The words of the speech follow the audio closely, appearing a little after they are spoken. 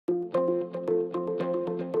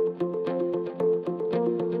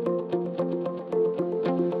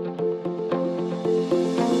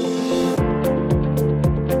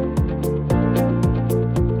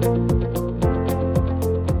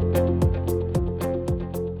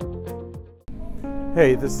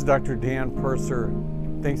Hey, this is Dr. Dan Purser.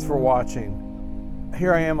 Thanks for watching.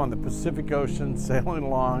 Here I am on the Pacific Ocean sailing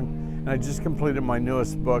along, and I just completed my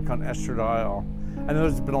newest book on estradiol. I know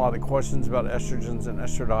there's been a lot of questions about estrogens and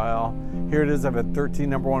estradiol. Here it is. I've had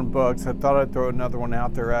 13 #1 books. I thought I'd throw another one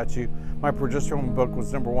out there at you. My progesterone book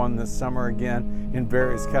was #1 this summer again in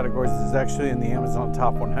various categories. It's actually in the Amazon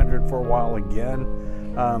Top 100 for a while again.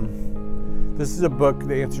 This is a book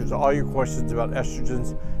that answers all your questions about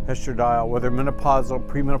estrogens, estradiol, whether menopausal,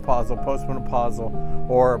 premenopausal, postmenopausal,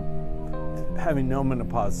 or having no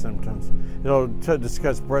menopause symptoms. It'll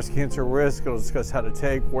discuss breast cancer risk. It'll discuss how to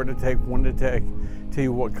take, where to take, when to take, tell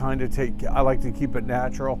you what kind to take. I like to keep it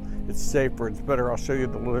natural. It's safer, it's better. I'll show you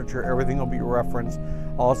the literature. Everything will be referenced.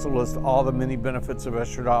 I'll also list all the many benefits of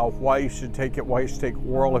estradiol, why you should take it, why you should take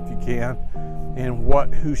oral if you can,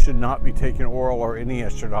 and who should not be taking oral or any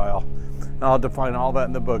estradiol. And I'll define all that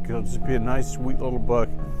in the book. It'll just be a nice, sweet little book.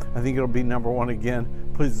 I think it'll be #1 again.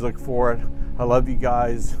 Please look for it. I love you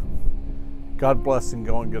guys. God bless and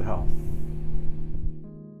go in good health.